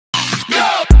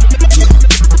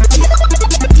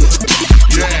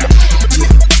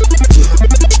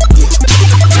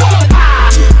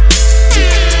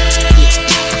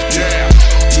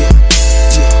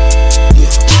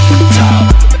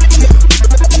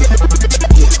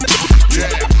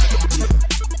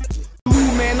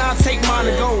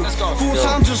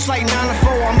like 9 to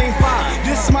 4, I mean 5.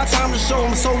 This is my time to show,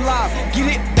 I'm so live.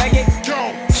 Get it, bag it,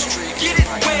 go. Get it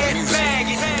wet, bag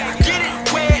it. Get it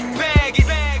wet, bag it.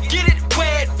 Get it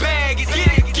wet, bag it. Get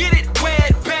it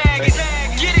wet, bag it.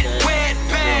 Get it wet,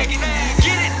 bag it.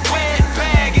 Get it wet,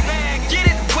 bag it. Get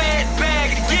it wet,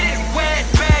 bag it. Get it wet,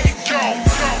 bag it, go.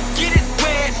 Get it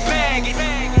wet, bag it.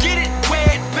 Get it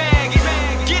wet, bag it.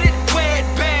 Get it wet,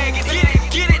 bag it. Get it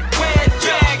wet, bag it. Get it wet,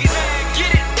 bag it.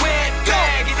 Get it wet,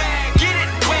 bag it. Get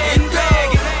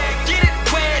it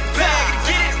wet, bag it.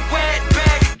 Get it wet,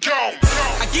 bag it, go.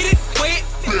 I get it wet,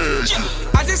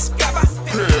 I just got my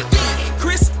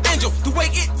Chris Angel, the way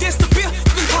it disappear,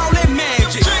 we call that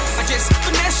magic. I just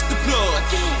finesse the blood.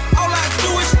 All I do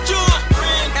is jump.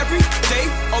 Every day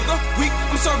of the week,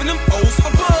 I'm serving them O's a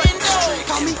bud.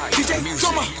 Call me DJ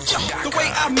Drummer. The way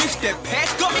I mix that pack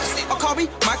up. Or call me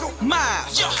Michael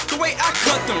Myers. The way I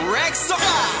cut them racks up.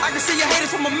 I can see you hating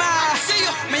from a mile.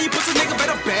 Man, you pussy nigga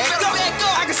better back up.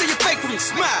 I can see you fake from your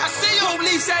smile.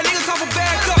 Police that niggas off a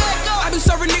back up. I be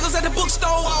serving niggas at the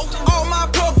bookstore. All my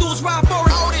plug do is ride for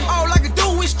it. All I can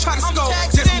do is try to score.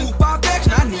 Just move by back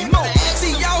and I need more.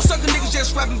 See y'all sucker niggas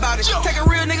just rapping about it. Take a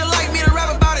real